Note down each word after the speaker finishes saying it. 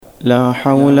لا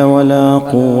حول ولا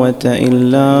قوة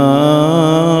إلا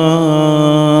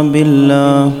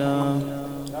بالله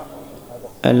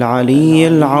العلي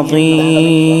العظيم.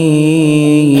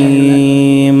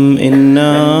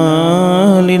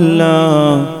 إنا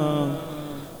لله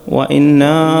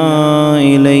وإنا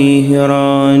إليه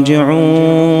راجعون.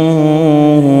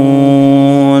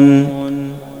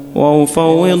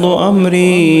 وأفوض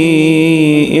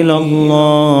أمري إلى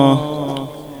الله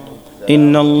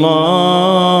إن الله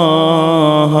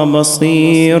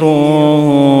بصير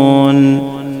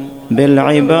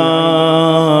بالعباد.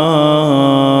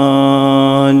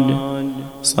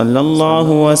 صلى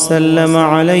الله وسلم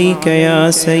عليك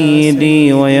يا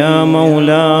سيدي ويا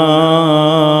مولاي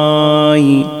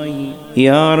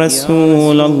يا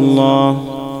رسول الله.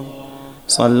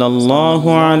 صلى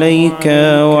الله عليك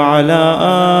وعلى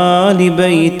آل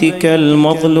بيتك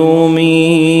المظلومين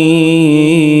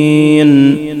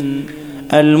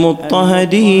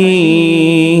المضطهدين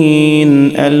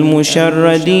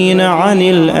المشردين عن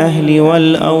الأهل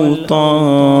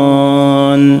والأوطان.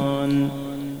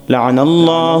 لعن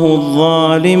الله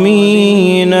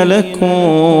الظالمين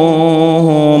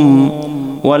لكم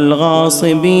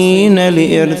والغاصبين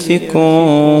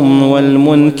لإرثكم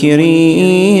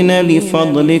والمنكرين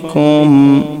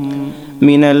لفضلكم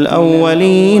من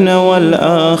الأولين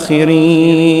والآخرين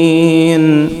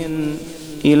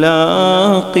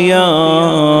إلى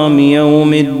قيام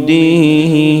يوم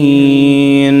الدين.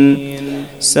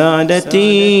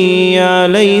 سادتي يا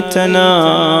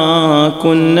ليتنا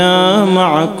كنا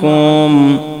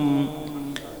معكم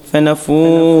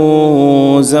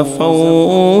فنفوز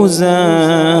فوزا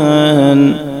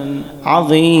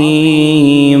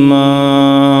عظيما.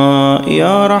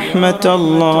 يا رحمة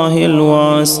الله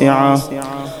الواسعة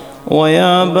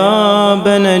ويا باب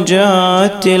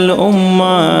نجاة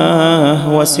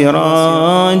الأمة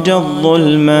وسراج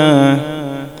الظلمة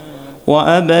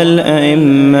وأبا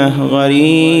الأئمة غريب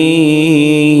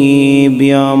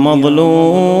يا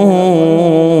مظلوم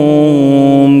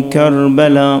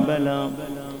كربلاء.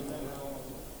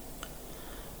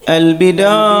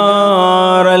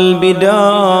 البدار البدار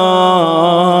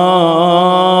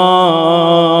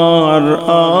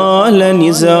آل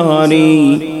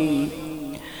نزاري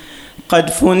قد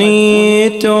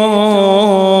فنيتم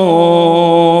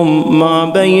ما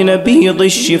بين بيض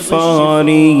الشفار.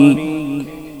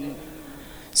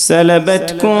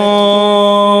 سلبتكم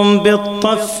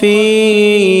بالطف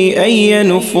أي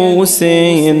نفوس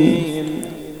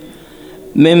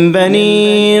من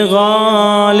بني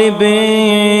غالب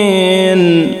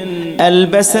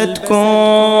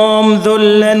ألبستكم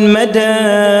ذلا مدى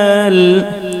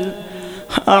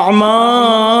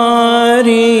الأعمار.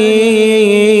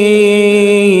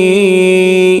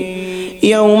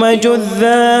 يوم جذت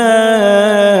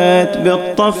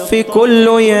بالطف كل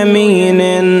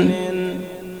يمين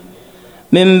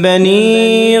من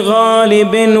بني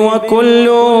غالب وكل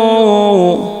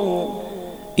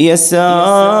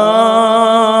يساري.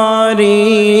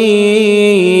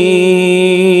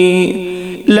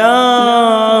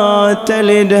 لا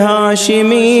تلد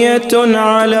هاشمية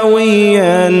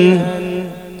علويا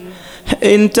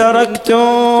إن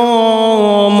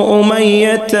تركتم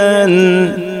أمية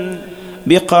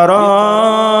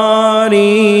بقراري.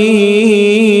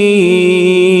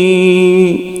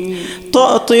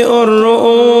 طأطئ الرؤوس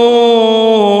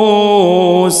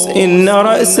إن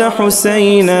رأس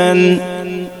حسينا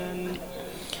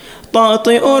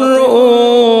طأطئ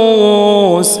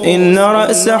الرؤوس إن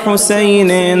رأس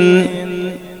حسين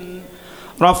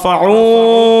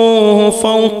رفعوه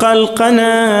فوق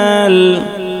القنال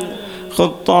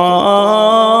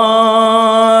خطاري.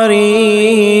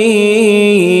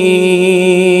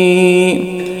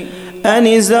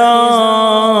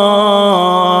 أنزار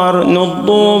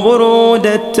نضوا برود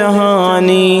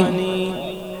التهاني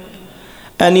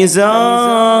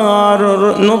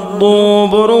أنزار نضوا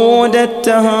برود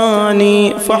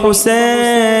التهاني. فحسين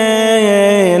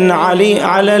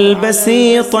على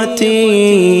البسيطة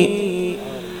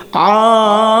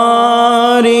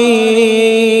عاري.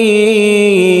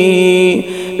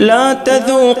 لا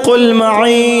تذوقوا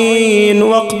المعين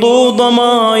واقضوا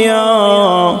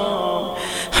ضمايا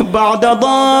بعد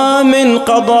ضام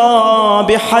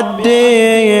قضى بحد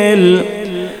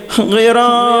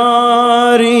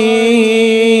الغرار.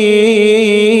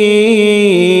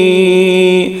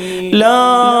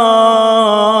 لا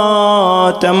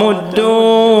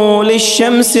تمدوا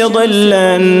للشمس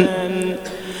ظلا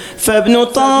فابن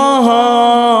طه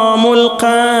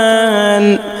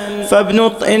ملقان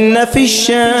إن في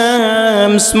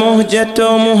الشمس مهجة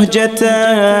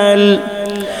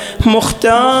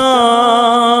المختار.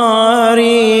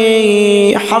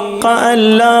 حق الحق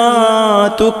ألا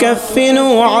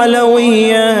تكفنوا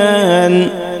علويا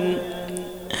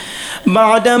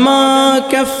بعدما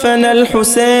كفن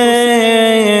الحسين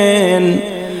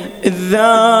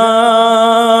الذاري.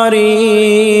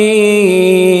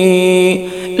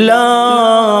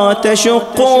 لا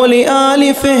تشقوا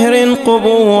لآل فهر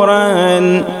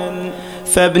قبورا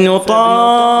فابن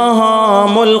طه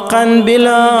ملقا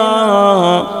بلا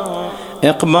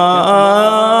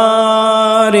إقبار.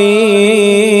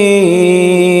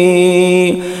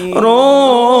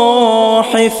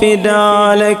 روحي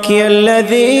فدالك يا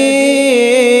الذي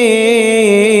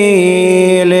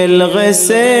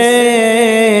للغسيل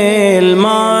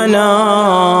ما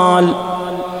نال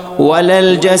ولا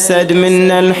الجسد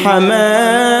منا الحمل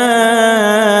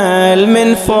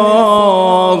من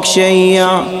فوق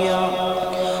شيا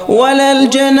ولا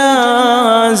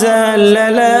الجنازة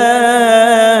للت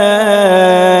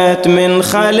من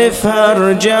خلفها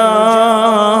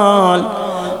رجال.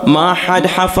 ما حد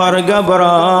حفر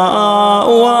قبره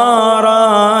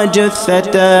ورا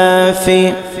جثته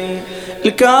في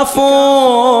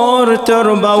الكافور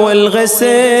تربة والغسيل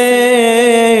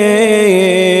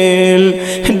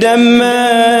دم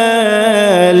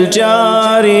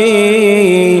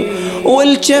الجاري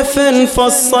والجفن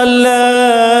فصل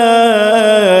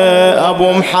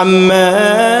أبو محمد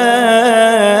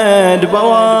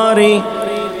بواري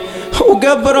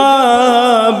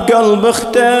وقبره بقلب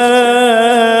اختل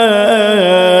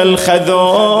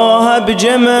خذوها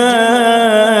بجمل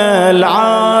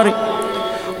عاري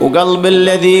وقلب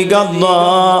الذي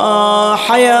قضى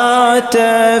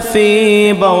حياته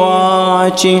في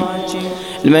بواكي.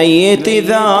 الميت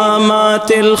إذا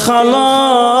مات الخلاق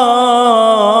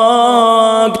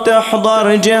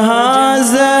تحضر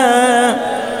جهازه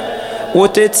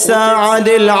وتتساعد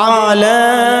العالم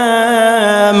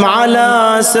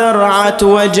على سرعة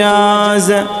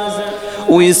وجازه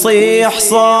ويصيح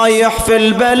صايح في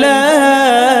البلد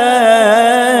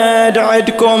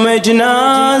عدكم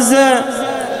جنازة.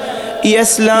 يا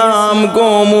سلام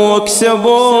قوموا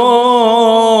واكسبوا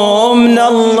من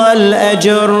الله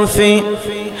الأجر فيه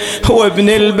وابن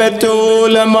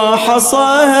البتول ما حصل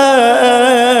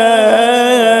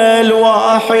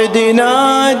واحد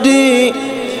ينادي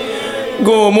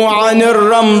قوموا عن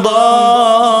الرمضة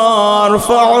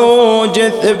ارفعوا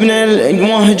جث ابن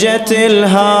المهجة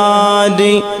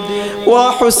الهادي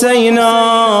وحسينا.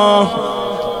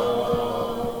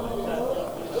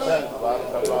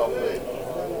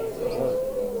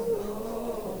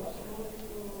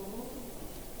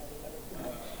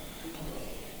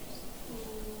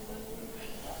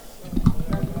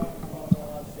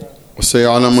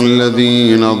 سيعلم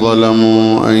الذين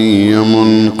ظلموا أي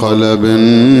منقلب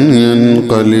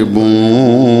ينقلبون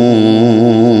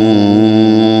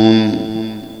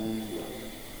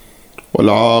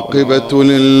والعاقبة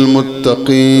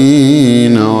للمتقين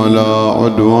ولا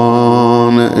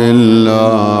عدوان إلا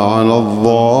على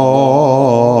الظالمين.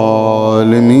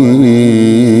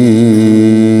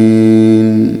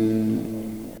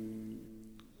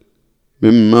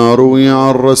 مما روي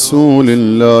عن رسول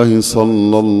الله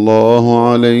صلى الله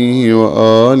عليه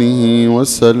وآله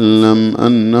وسلم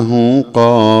أنه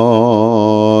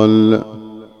قال: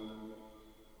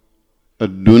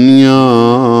 الدنيا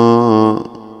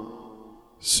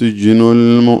سجن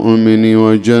المؤمن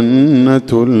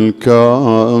وجنة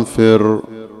الكافر،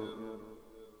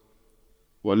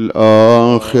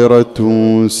 والآخرة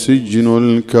سجن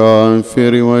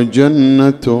الكافر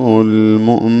وجنة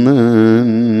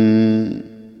المؤمن.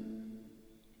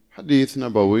 حديث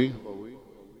نبوي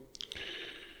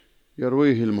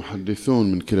يرويه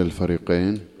المحدثون من كلا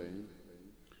الفريقين،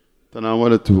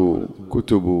 تناولته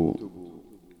كتب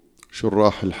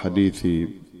شراح الحديث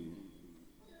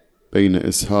بين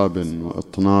إسهاب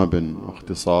وإطناب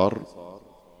واختصار،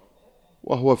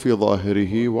 وهو في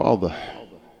ظاهره واضح،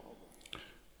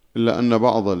 إلا أن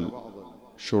بعض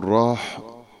الشراح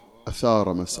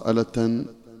أثار مسألة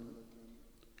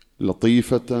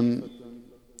لطيفة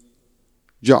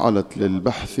جعلت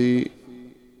للبحث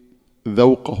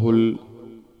ذوقه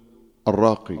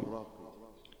الراقي.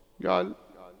 قال: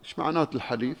 إيش معنات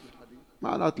الحديث؟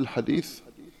 معنات الحديث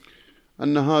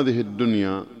أن هذه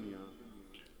الدنيا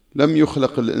لم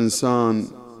يخلق الإنسان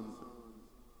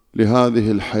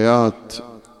لهذه الحياة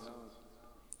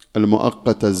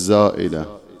المؤقتة الزائلة،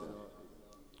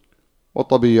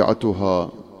 وطبيعتها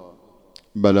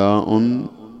بلاء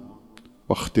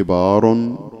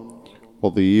واختبار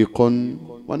وضيق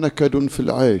ونكد في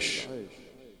العيش.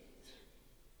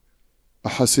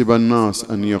 أحسب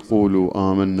الناس أن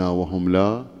يقولوا آمنا وهم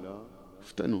لا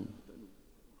يفتنون.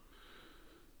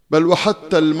 بل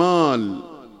وحتى المال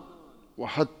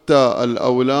وحتى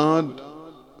الأولاد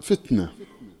فتنة.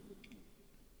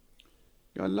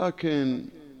 قال لكن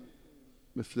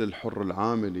مثل الحر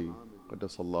العاملي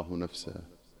قدس الله نفسه،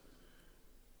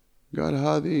 قال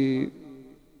هذه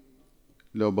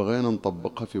لو بغينا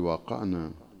نطبقها في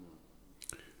واقعنا،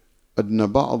 أن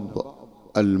بعض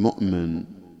المؤمن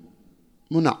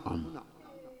منعم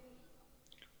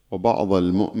وبعض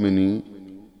المؤمن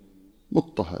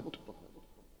مضطهد،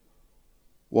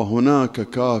 وهناك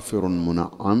كافر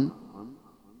منعم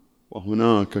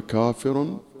وهناك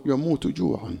كافر يموت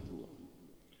جوعا.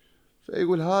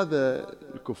 فيقول هذا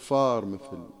الكفار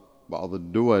مثل بعض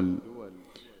الدول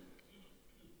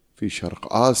في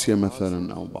شرق آسيا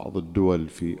مثلا أو بعض الدول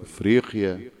في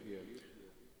أفريقيا،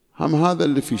 هم هذا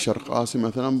اللي في شرق آسيا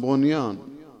مثلا بنيان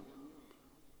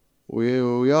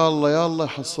ويا الله يا الله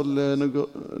يحصل له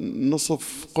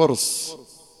نصف قرص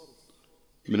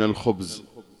من الخبز.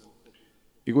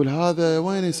 يقول هذا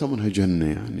وين يسمونها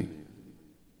جنة؟ يعني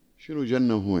شنو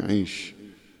جنة وهو يعيش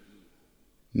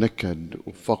نكد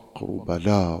وفقر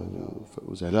وبلاء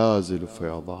وزلازل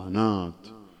وفيضانات؟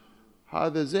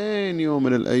 هذا زين يوم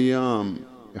من الأيام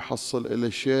يحصل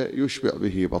إلى شيء يشبع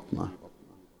به بطنه.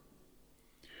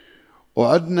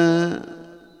 وعدنا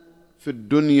في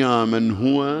الدنيا من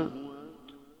هو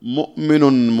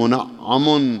مؤمن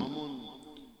منعم.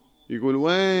 يقول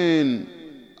وين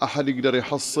أحد يقدر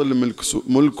يحصل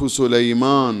ملك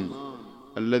سليمان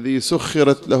الذي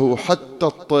سخرت له حتى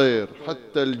الطير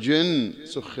حتى الجن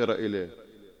سخر إليه؟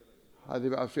 هذه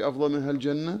بعد في أفضل من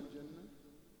هالجنة؟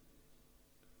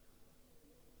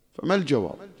 فما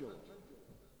الجواب؟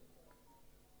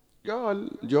 قال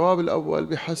الجواب الأول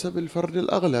بحسب الفرد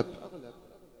الأغلب.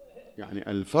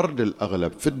 يعني الفرد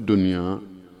الأغلب في الدنيا،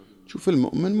 شوف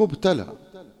المؤمن مبتلى،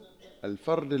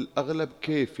 الفرد الأغلب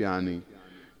كيف يعني؟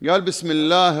 قال بسم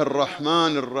الله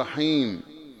الرحمن الرحيم: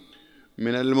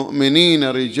 من المؤمنين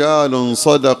رجال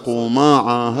صدقوا ما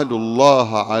عاهدوا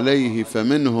الله عليه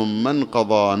فمنهم من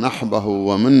قضى نحبه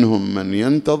ومنهم من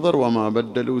ينتظر وما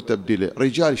بدلوا تبديلا.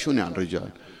 رجال شنو يعني رجال؟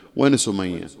 وين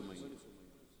سمية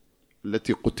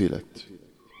التي قتلت؟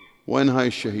 وين هاي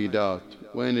الشهيدات؟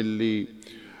 وين اللي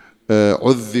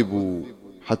عذبوا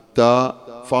حتى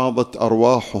فاضت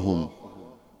أرواحهم؟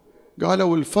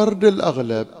 قالوا الفرد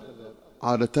الأغلب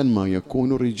عادة ما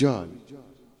يكون رجال.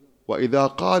 وإذا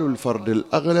قالوا الفرد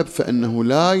الأغلب فإنه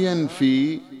لا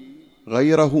ينفي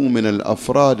غيره من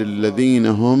الأفراد الذين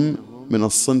هم من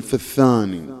الصنف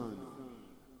الثاني.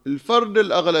 الفرد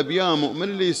الأغلب يا مؤمن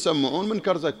اللي يسمعون من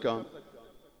كرزكان،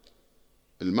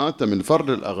 الماتم الفرد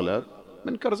الأغلب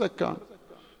من كرزكان،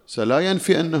 سلا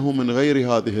ينفي أنه من غير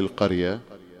هذه القرية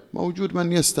موجود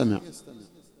من يستمع.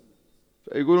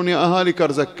 فيقولون يا أهالي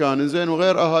كرزكان زين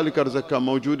وغير أهالي كرزكان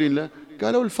موجودين له؟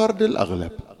 قالوا الفرد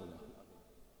الأغلب.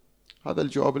 هذا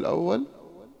الجواب الأول.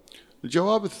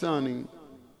 الجواب الثاني،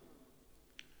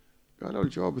 قالوا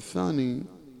الجواب الثاني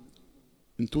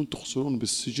أنتم تقصرون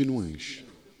بالسجن ويش؟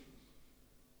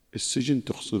 السجن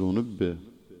تقصرون به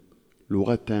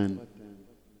لغة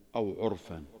أو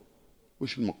عرفا؟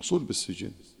 وش المقصود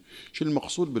بالسجن؟ شو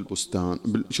المقصود بالبستان؟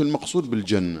 شو المقصود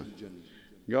بالجنة؟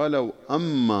 قالوا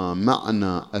أما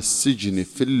معنى السجن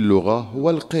في اللغة هو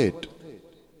القيد.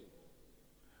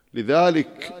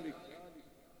 لذلك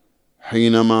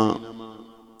حينما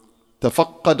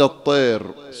تفقد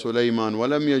الطير سليمان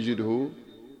ولم يجده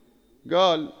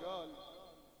قال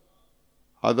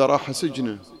هذا راح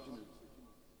سجنه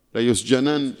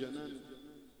ليسجنن،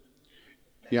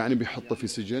 يعني بيحطه في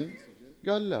سجن؟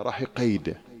 قال لا، راح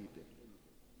يقيده.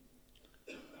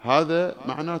 هذا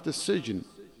معنات السجن،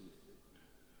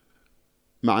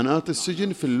 معنات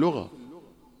السجن في اللغة.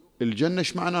 الجنة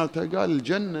ايش معناتها؟ قال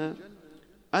الجنة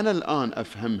أنا الآن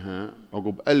أفهمها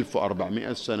عقب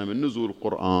 1400 سنة من نزول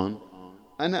القرآن،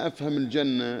 أنا أفهم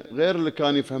الجنة غير اللي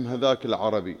كان يفهم هذاك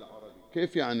العربي.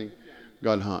 كيف يعني؟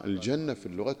 قال الجنة في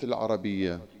اللغة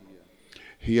العربية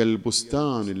هي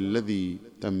البستان الذي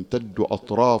تمتد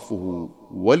أطرافه،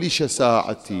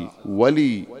 ولشساعة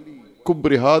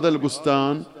ولكبر هذا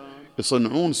البستان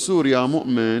يصنعون سور يا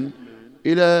مؤمن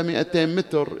إلى 200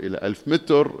 متر إلى 1000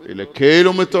 متر إلى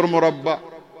كيلومتر مربع.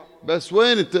 بس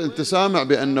وين أنت سامع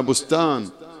بأن بستان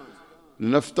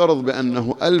لنفترض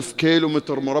بأنه 1000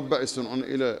 كيلومتر مربع يصنعون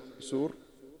إلى سور؟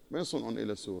 ما يصنعون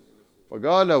إلى سور.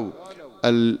 فقالوا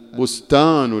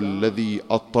البستان الذي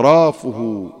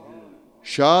أطرافه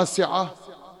شاسعة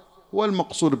هو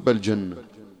المقصود بالجنة.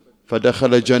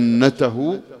 فدخل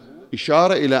جنته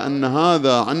إشارة إلى أن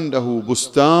هذا عنده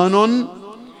بستان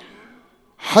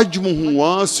حجمه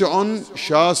واسع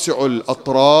شاسع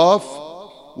الأطراف،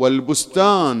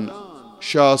 والبستان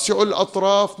شاسع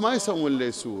الأطراف ما يسوون له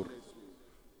سور.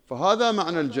 فهذا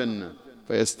معنى الجنة.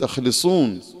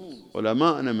 فيستخلصون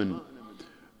علماءنا من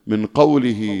من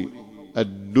قوله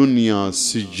الدنيا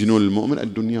سجن المؤمن،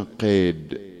 الدنيا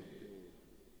قيد،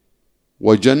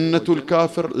 وجنة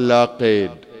الكافر لا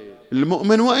قيد.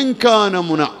 المؤمن وإن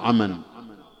كان منعما،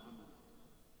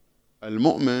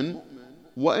 المؤمن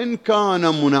وإن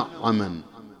كان منعما،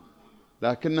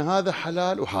 لكن هذا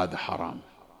حلال وهذا حرام،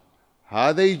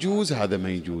 هذا يجوز هذا ما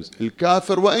يجوز.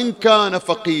 الكافر وإن كان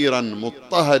فقيرا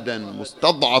مضطهدا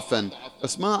مستضعفا،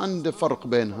 بس ما عنده فرق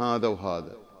بين هذا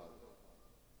وهذا.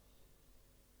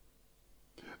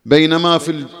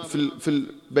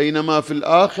 بينما في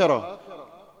الآخرة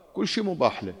كل شيء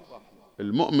مباح له.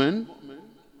 المؤمن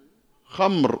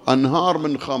خمر، أنهار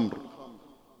من خمر،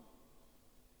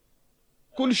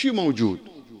 كل شيء موجود،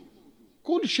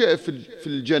 كل شيء في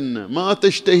الجنة ما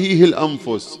تشتهيه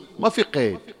الأنفس، ما في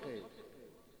قيد.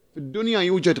 في الدنيا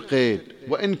يوجد قيد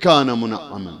وإن كان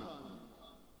منعما.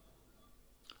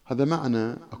 هذا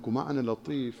معنى، أكو معنى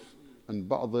لطيف عند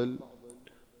بعض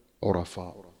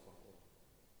العرفاء،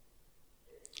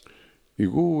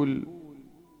 يقول: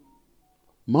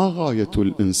 ما غاية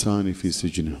الإنسان في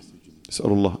سجنه؟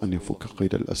 أسأل الله أن يفك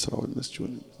قيد الأسرى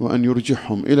والمسجونين، وأن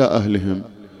يرجعهم إلى أهلهم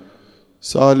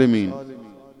سالمين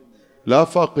لا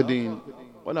فاقدين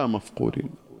ولا مفقودين،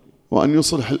 وأن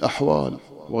يصلح الأحوال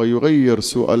ويغير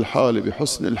سوء الحال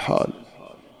بحسن الحال،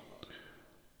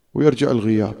 ويرجع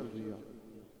الغياب.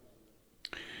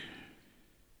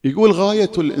 يقول: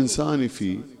 غاية الإنسان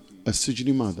في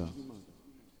السجن ماذا؟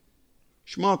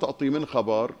 إيش ما تعطي من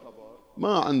خبر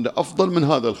ما عنده أفضل من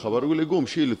هذا الخبر، يقول: يقوم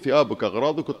شيل ثيابك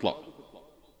أغراضك واطلع.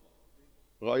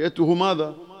 غايته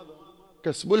ماذا؟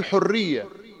 كسب الحرية.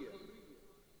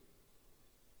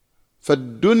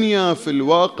 فالدنيا في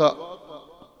الواقع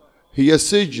هي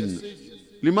سجن.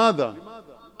 لماذا؟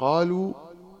 قالوا: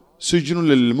 سجن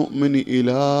للمؤمن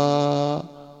إلى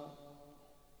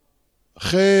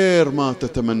خير ما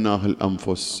تتمناه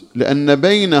الأنفس، لأن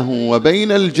بينه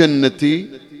وبين الجنة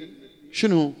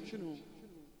شنو؟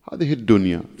 هذه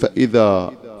الدنيا.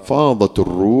 فإذا فاضت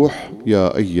الروح: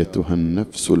 يا أيتها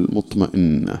النفس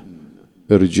المطمئنة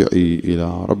ارجعي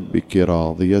إلى ربك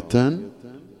راضية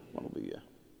مرضية.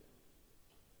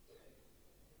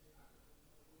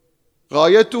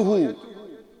 غايته،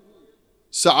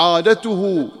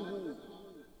 سعادته،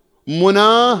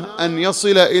 مناه أن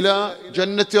يصل إلى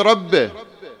جنة ربه.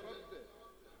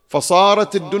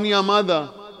 فصارت الدنيا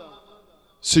ماذا؟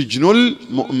 سجن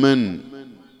المؤمن.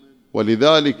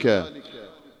 ولذلك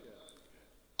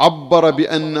عبر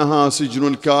بأنها سجن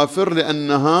الكافر،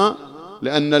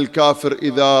 لأن الكافر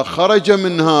إذا خرج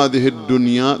من هذه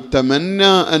الدنيا تمنى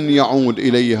أن يعود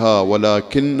إليها،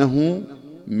 ولكنه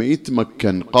ما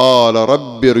يتمكن. قال: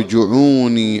 رب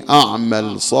ارجعوني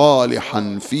أعمل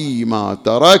صالحا فيما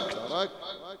تركت.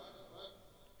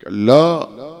 كلا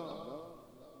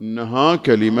إنها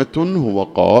كلمة هو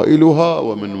قائلها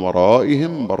ومن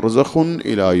ورائهم برزخ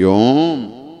إلى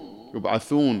يوم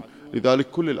يبعثون. لذلك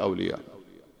كل الأولياء،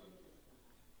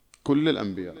 كل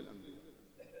الأنبياء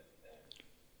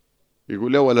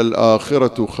يقول: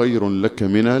 وللآخرة خير لك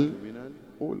من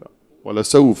الأولى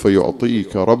ولسوف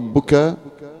يعطيك ربك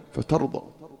فترضى.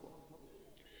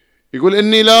 يقول: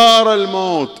 إني لا أرى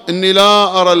الموت، إني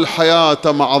لا أرى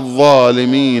الحياة مع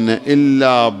الظالمين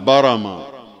إلا برما،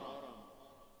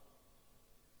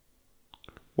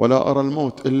 ولا أرى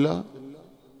الموت إلا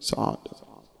سعادة.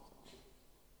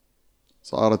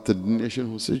 صارت الدنيا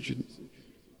شنو؟ سجن.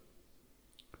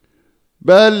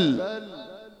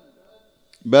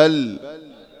 بل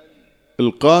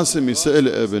القاسم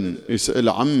يسأل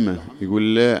عمه،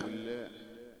 يقول له: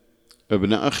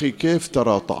 ابن أخي كيف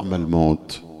ترى طعم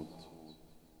الموت؟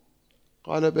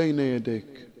 قال: بين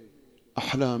يديك،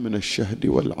 أحلى من الشهد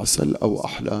والعسل، أو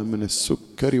أحلى من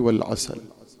السكر والعسل.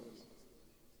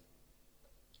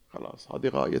 خلاص، هذه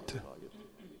غايته.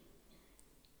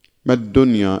 ما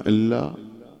الدنيا إلا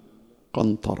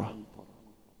قنطرة،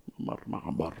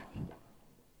 معبر.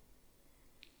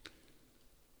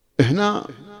 هنا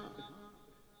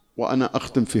وأنا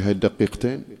أختم في هذه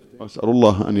الدقيقتين، وأسأل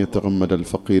الله أن يتغمد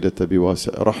الفقيدة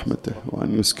بواسع رحمته،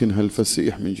 وأن يسكنها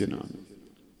الفسيح من جنانه.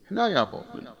 هنا يا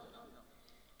مؤمن،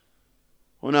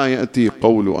 هنا يأتي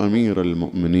قول أمير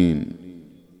المؤمنين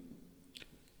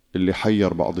اللي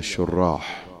حير بعض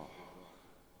الشراح،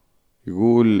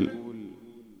 يقول: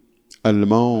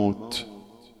 الموت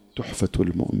تحفة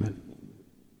المؤمن.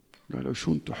 قالوا: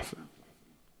 شون تحفة؟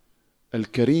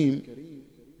 الكريم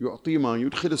يعطي ما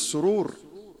يدخل السرور،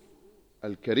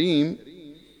 الكريم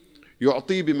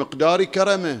يعطي بمقدار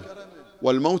كرمه،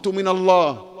 والموت من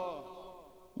الله.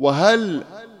 وهل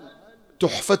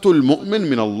تحفة المؤمن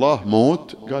من الله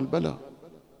موت؟ قال: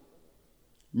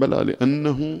 بلى،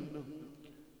 لأنه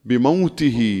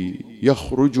بموته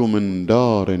يخرج من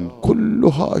دار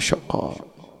كلها شقاء،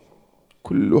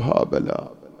 كلها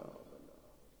بلاء،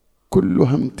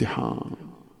 كلها امتحان،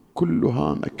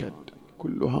 كلها نكد،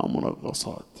 كلها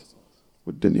منغصات،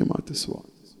 والدنيا ما تسوى.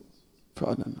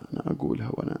 فعلا أنا أقولها،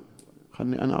 وأنا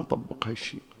خلني أنا أطبق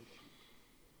هالشيء.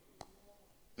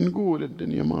 نقول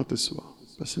الدنيا ما تسوى،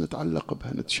 بس نتعلق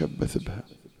بها، نتشبث بها.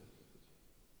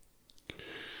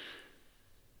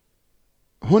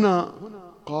 هنا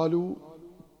قالوا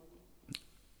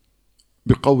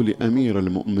بقول أمير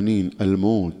المؤمنين: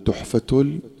 الموت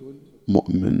تحفة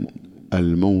المؤمن،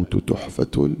 الموت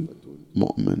تحفة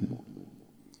المؤمن،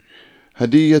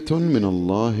 هدية من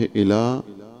الله إلى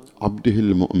عبده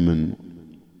المؤمن.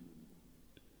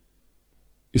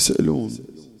 يسألون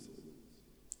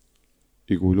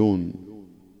يقولون: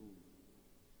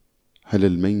 هل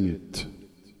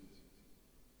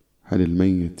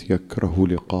الميت يكره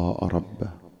لقاء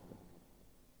ربه؟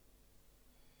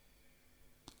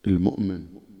 المؤمن،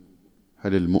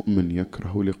 هل المؤمن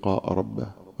يكره لقاء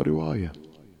ربه؟ رواية.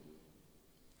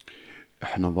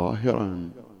 احنا ظاهرا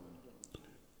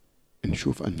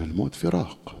نشوف أن الموت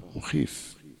فراق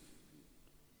مخيف،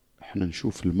 احنا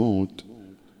نشوف الموت.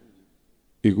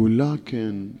 يقول: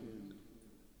 لكن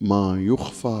ما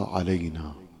يخفى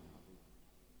علينا،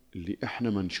 اللي احنا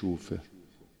ما نشوفه،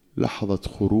 لحظة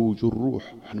خروج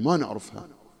الروح احنا ما نعرفها.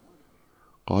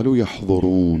 قالوا: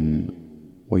 يحضرون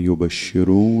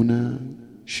ويبشرون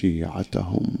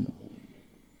شيعتهم.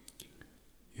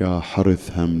 يا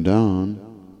حرث همدان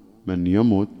من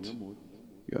يمت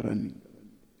يرني،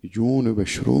 يجون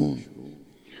يبشرون.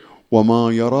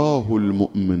 وما يراه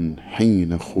المؤمن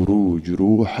حين خروج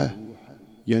روحه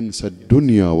ينسى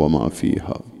الدنيا وما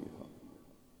فيها،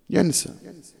 ينسى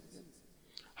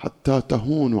حتى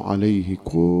تهون عليه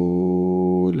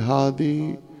كل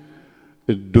هذه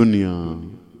الدنيا.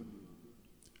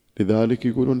 لذلك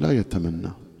يقولون: لا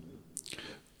يتمنى،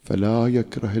 فلا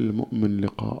يكره المؤمن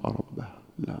لقاء ربه،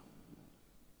 لا.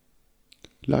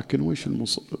 لكن ويش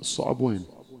الصعب؟ وين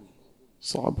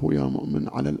الصعب؟ هو يا مؤمن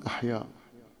على الأحياء،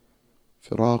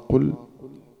 فراق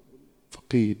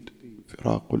الفقيد،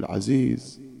 فراق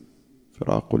العزيز،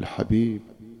 فراق الحبيب،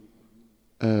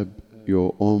 أب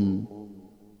يو أم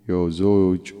يو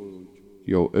زوج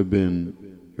يو ابن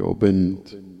يو بنت،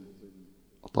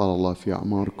 أطال الله في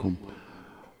أعماركم.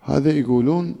 هذا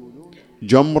يقولون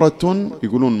جمرة،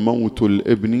 يقولون موت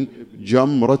الابن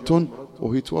جمرة،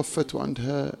 وهي توفت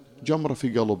وعندها جمرة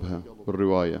في قلبها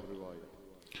بالرواية.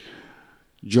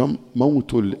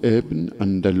 موت الابن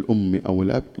عند الأم أو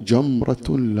الأب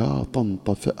جمرة لا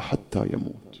تنطفئ حتى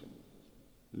يموت.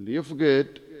 اللي يفقد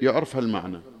يعرف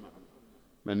هالمعنى.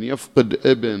 من يفقد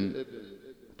ابن،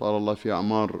 طال الله في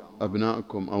أعمار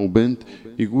أبنائكم، أو بنت،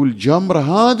 يقول جمرة،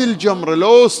 هذه الجمرة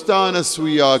لو استانس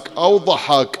وياك أو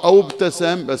ضحك أو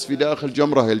ابتسم، بس في داخل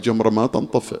جمرة، هي الجمرة ما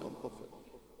تنطفئ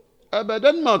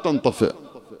أبدا، ما تنطفئ.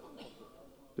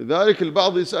 لذلك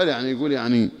البعض يسأل، يعني يقول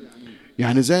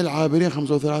يعني زي العابرين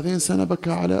 35 سنة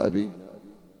بكى على أبي،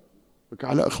 بكى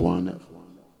على إخوانه.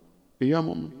 يا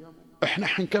مؤمن، إحنا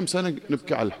حين كم سنة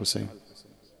نبكي على الحسين؟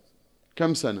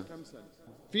 كم سنة؟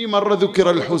 في مرة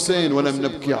ذكر الحسين ولم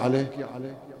نبكي عليه؟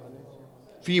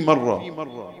 في مرة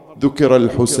ذكر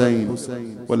الحسين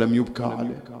ولم يبكى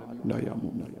عليه؟ لا يا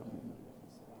مؤمن،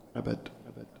 أبد.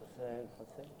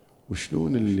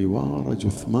 وشلون اللي وار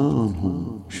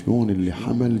جثمانهم، شلون اللي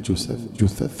حمل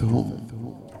جثثهم،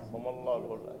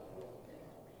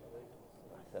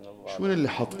 شلون اللي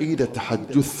حط ايده تحت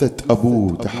جثة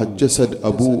ابوه، تحت جسد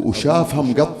ابوه، وشافها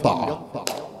مقطعة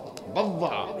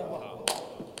بضعة.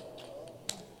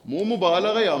 مو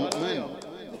مبالغة يا مؤمن،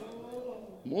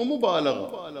 مو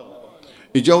مبالغة.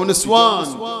 اجوا نسوان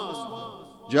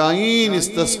جايين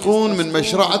يستسقون من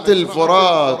مشرعة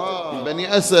الفرات من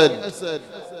بني أسد،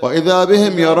 وإذا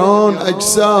بهم يرون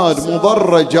أجساد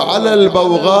مضرجة على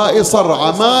البوغاء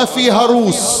صرعى، ما فيها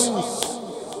روس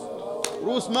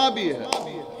ما بيها،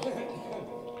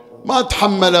 ما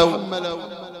تحملوا.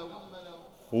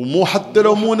 ومو حتى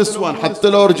لو مو نسوان، حتى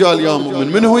لو رجال يا مؤمن،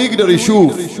 من هو يقدر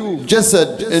يشوف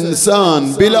جسد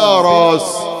إنسان بلا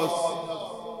راس؟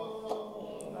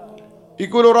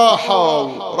 يقولوا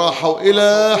راحوا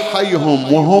إلى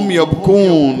حيهم وهم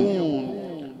يبكون.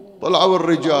 طلعوا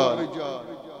الرجال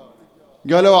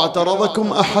قالوا: اعترضكم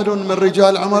أحد من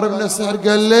رجال عمر بن السهر؟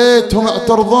 قال: ليتهم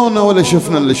اعترضونا ولا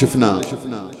شفنا اللي شفناه.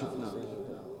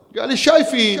 قال: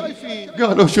 شايفين؟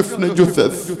 قالوا: شفنا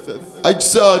جثث،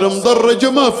 أجساد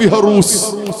مضرجة ما فيها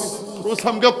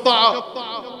روسها مقطعة.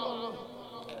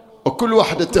 وكل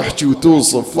واحدة تحكي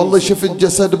وتوصف. والله شفت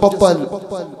جسد بطل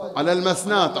على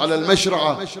المسنات على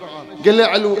المشرعة.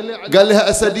 قال لها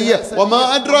أسدية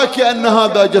وما أدراك أن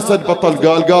هذا جسد بطل؟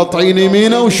 قال قاطعين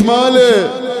يمينه وشماله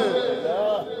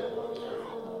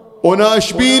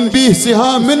وناشبين به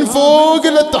سهام من فوق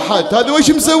لتحت، هذا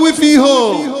وش مسوي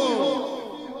فيهم؟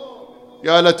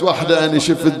 قالت واحدة أنا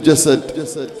شفت جسد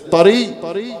طري،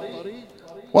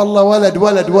 والله ولد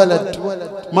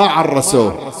ما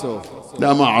عرسوه.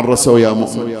 لا ما عرسوه يا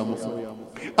مؤمن.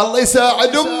 الله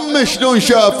يساعد أمه شلون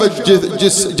شافت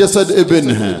جسد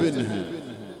ابنها.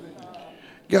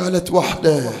 قالت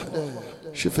واحدة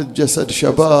شفت جسد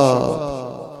شباب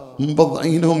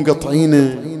مبضعينه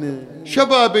ومقطعينه.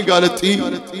 شبابي. قالت إيه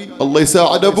الله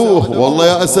يساعد أبوه. والله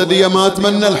يا أسدية ما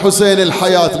أتمنى الحسين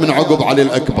الحياة من عقب علي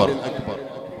الأكبر.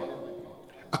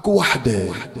 أكو واحدة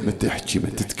ما تحكي ما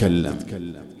تتكلم.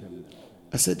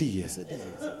 أسدية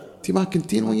أنت ما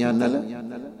كنتين ويانا؟ لا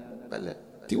بلى.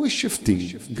 أنت وش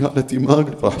شفتي؟ قالت ما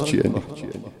أقدر أحكي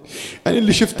أنا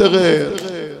اللي شفته غير.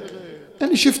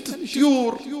 أنا شفت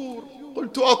طيور.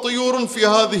 قلت أطيور في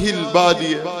هذه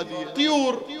البادية،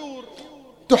 طيور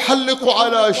تحلق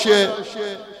على شيء.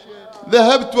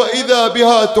 ذهبت وإذا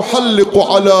بها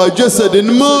تحلق على جسد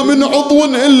ما من عضو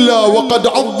إلا وقد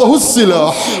عضه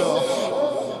السلاح،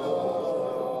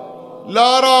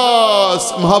 لا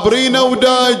راس مهبرينه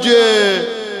وداجه.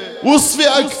 وصفي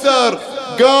أكثر.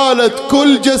 قالت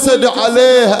كل جسد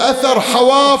عليه أثر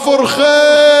حوافر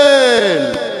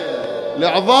خيل،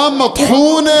 العظام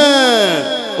مطحونة،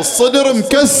 الصدر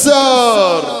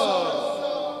مكسر،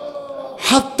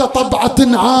 حتى طبعة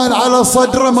نعال على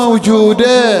صدره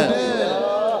موجودة.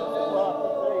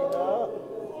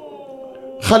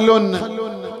 خلونا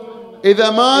إذا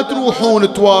ما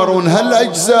تروحون توارون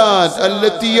هالأجساد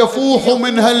التي يفوح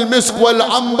منها المسك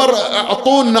والعنبر،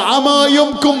 اعطونا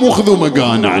عمايمكم واخذوا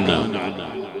مقانعنا،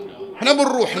 احنا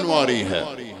بنروح نواريها.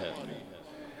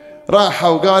 راحوا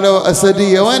وقالوا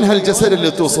أسدية وين هالجسد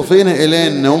اللي توصفينه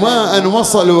إلينا؟ وما أن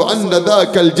وصلوا عند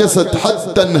ذاك الجسد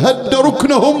حتى انهد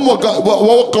ركنهم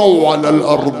ووقعوا على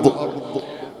الأرض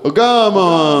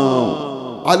وقاموا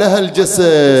على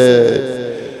هالجسد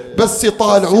بس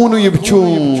يطالعون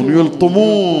ويبكون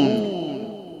ويلطمون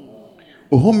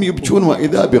وهم يبكون.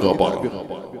 وإذا بغبر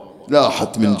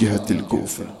لاحت من جهة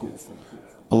الكوفة.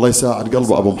 الله يساعد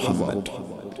قلبه أبو محمد،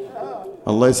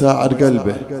 الله يساعد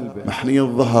قلبه. محني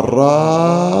الظهر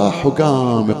راح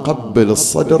وقام يقبل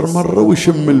الصدر مرة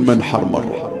ويشم المنحر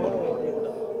مرة.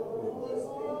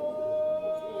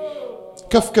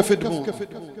 كف دموع.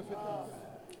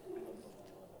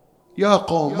 يا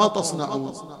قوم ما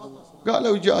تصنعون؟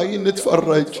 قالوا جايين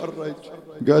نتفرج.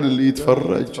 قال اللي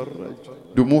يتفرج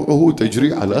دموعه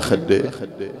تجري على خديه.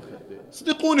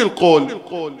 صدقوني القول.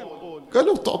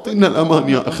 قالوا تعطينا الأمان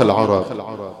يا أخ العرب.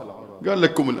 قال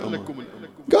لكم الأمان.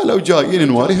 قالوا جايين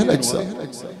نواريها الأجساد.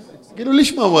 قالوا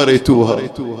ليش ما وريتوها؟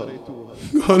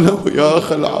 قالوا يا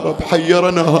أخ العرب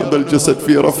حيرنا هذا الجسد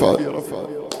في رفعه.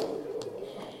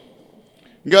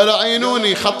 قال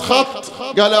عينوني خط.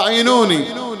 قال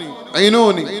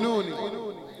عينوني.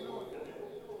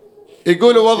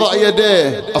 يقولوا وضع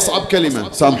يديه. أصعب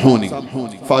كلمة سامحوني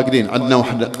فاقدين.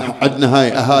 عندنا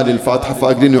هاي أهالي الفاتحة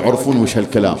فاقدين يعرفون وش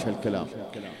هالكلام.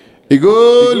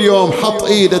 يقول يوم حط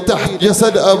ايده تحت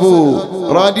جسد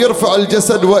ابوه راد يرفع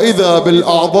الجسد واذا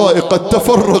بالاعضاء قد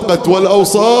تفرقت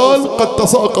والاوصال قد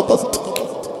تساقطت.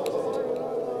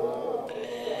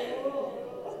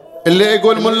 اللي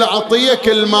يقول ملا عطية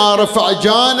كل ما رفع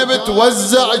جانب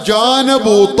توزع جانب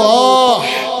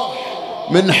وطاح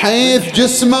من حيث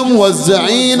جسمه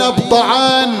موزعين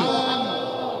بطعن.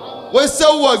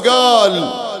 وسوى؟ قال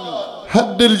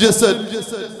هد الجسد،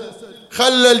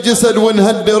 خلى الجسد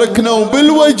ونهد ركنه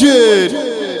وبالوجد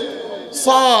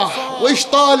صاح. وإيش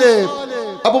طالب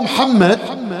أبو محمد؟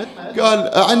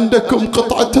 قال عندكم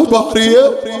قطعة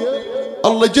بارية؟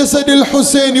 الله جسد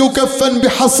الحسين يكفن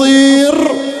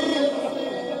بحصير.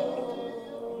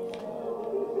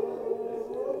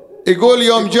 يقول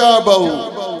يوم جابوا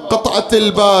قطعة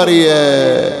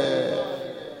البارية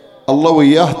الله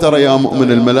وياه ترى يا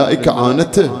مؤمن الملائكة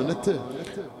عانته،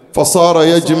 فصار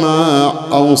يجمع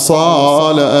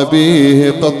أوصال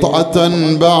أبيه قطعة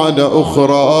بعد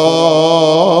أخرى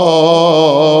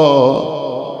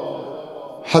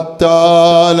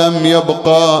حتى لم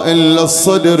يبقى إلا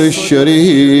الصدر الشريف.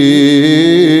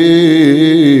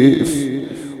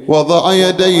 وضع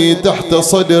يديه تحت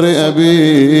صدر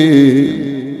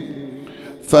أبيه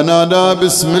فنادى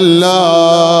بسم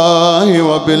الله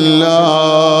وبالله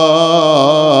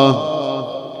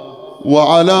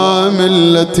وعلى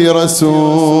ملة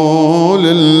رسول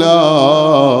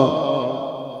الله.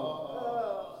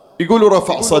 يقولوا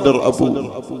رفع صدر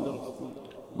أبوه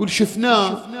يقول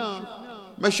شفناه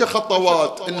مشى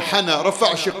خطوات، انحنى،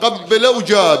 رفعش، قبله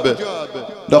وجابه.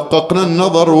 دققنا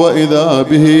النظر وإذا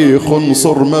به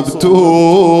خنصر مبتور.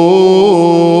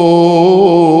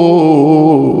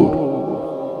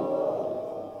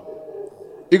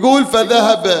 يقول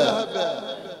فذهب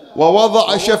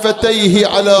ووضع شفتيه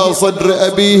على صدر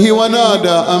أبيه ونادى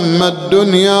أما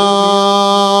الدنيا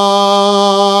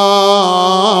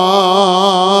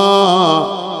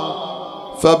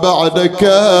فبعدك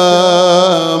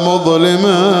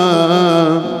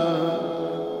مظلما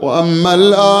وأما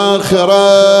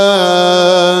الآخرة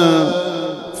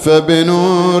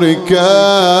فبنورك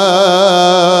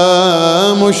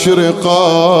مشرقا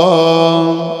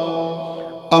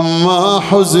أما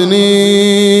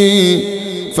حزني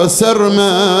فسرمد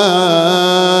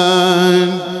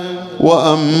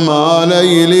وأما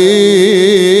ليلي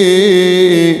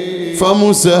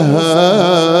فمسهد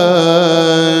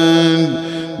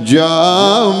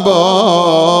جنبال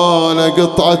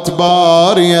قطعة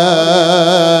بارية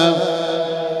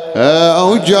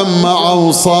أو جمع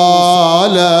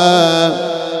وصاله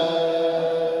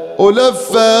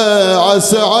ولف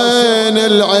عسى عين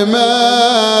العمى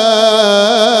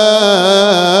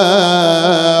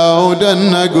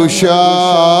ودنق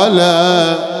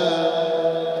وشاله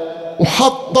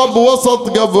وحط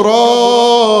بوسط قبرات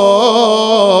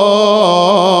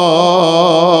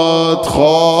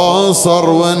خاصر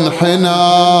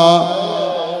وانحنى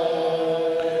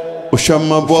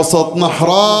وشم بوسط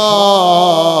نحراء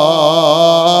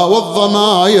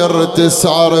والضماير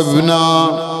تسعر بنا.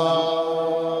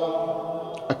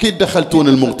 أكيد دخلتون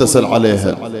المغتسل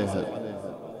عليها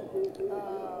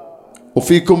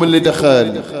وفيكم اللي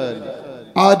دخل.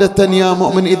 عادة يا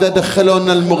مؤمن إذا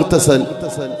دخلونا المغتسل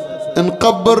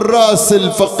نقبل راس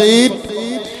الفقيد،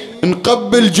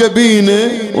 نقبل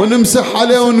جبينه ونمسح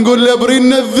عليه ونقول له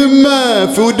برينا الذمة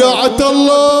في وداعة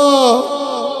الله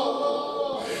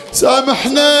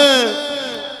سامحنا.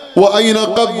 وأين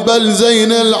قبل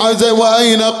زين العزم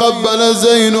وأين قبل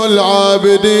زين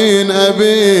العابدين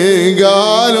أبي؟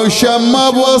 قالوا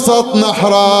شم بوسط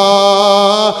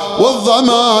نحرا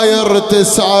والضماير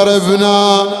تسعر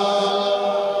بنا.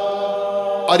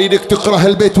 أريدك تقرأ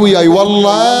البيت وياي.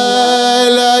 والله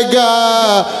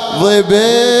لقى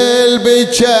ضبل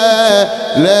بجا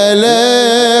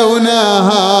ليلة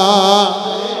ونهار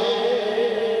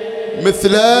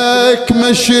مثلك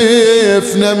ما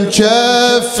شفنا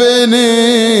مجفنين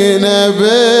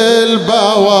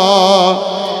بالبوا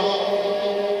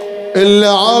إلا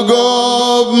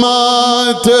عقب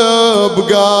ما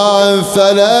تبقى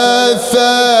 3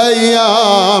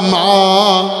 أيام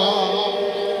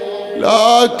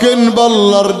لكن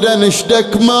بالله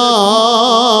ردنشدك ما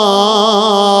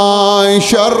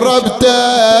شربته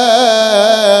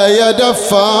يا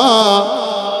دفا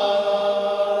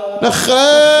نخيت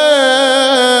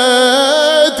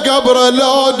قبر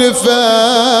لو دفن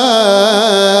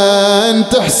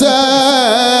تحسن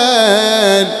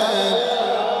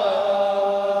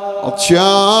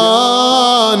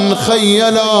عطشان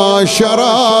خيلا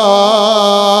شراب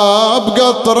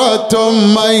قطرة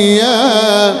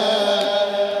مية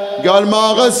قال ما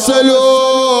غسلوه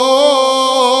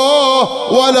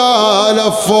ولا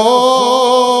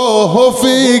لفوه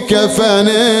في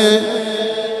كفنه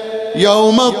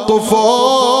يوم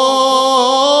الطفوف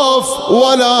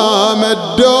ولا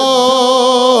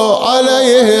مدوا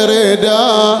عليه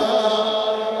ردا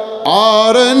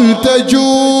عار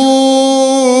تجول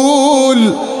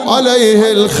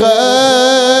عليه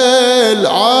الخيل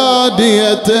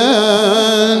عادية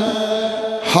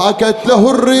حكت له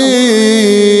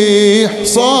الريح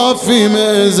صافي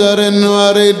مزر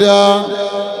وردا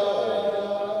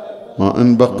ما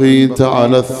إن بقيت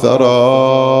على الثرى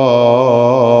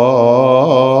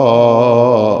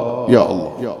يا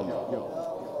الله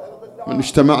من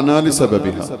اجتمعنا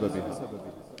لسببها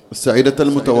السعيدة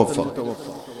المتوفى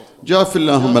جاف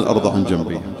اللهم الأرض عن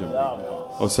جنبها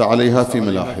وسع عليها في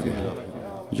ملاحبها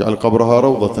اجعل قبرها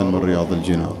روضة من رياض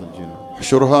الجنان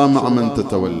احشرها مع من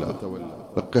تتولى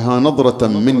لقها نظرة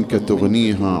منك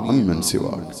تغنيها عمن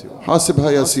سواك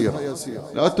حاسبها يسيرة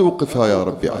لا توقفها يا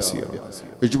ربي عسيرة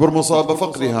اجبر مصاب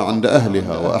فقرها عند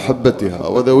أهلها وأحبتها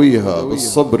وذويها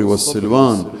بالصبر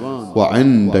والسلوان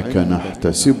وعندك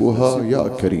نحتسبها يا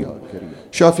كريم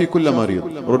شافي كل مريض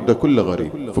رد كل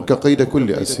غريب فك قيد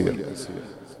كل أسير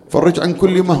فرج عن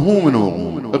كل مهموم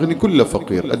وغموم اغني كل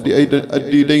فقير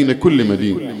أدي دين كل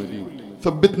مدين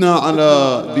ثبتنا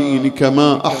على دينك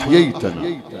ما أحييتنا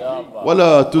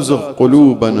ولا تزغ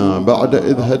قلوبنا بعد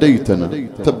إذ هديتنا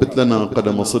ثبت لنا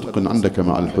قدم صدق عندك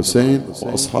مع الحسين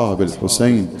وأصحاب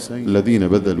الحسين الذين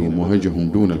بذلوا مهجهم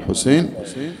دون الحسين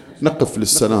نقف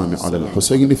للسلام على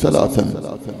الحسين ثلاثا.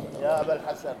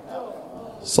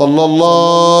 صلى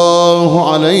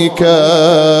الله عليك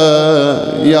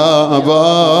يا أبا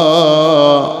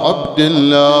عبد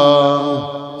الله،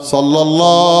 صلى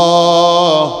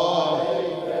الله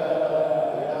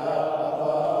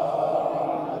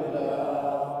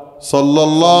صلى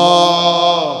الله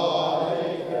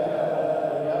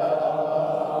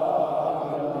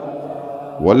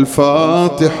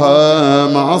والفاتحة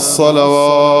مع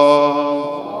الصلوات.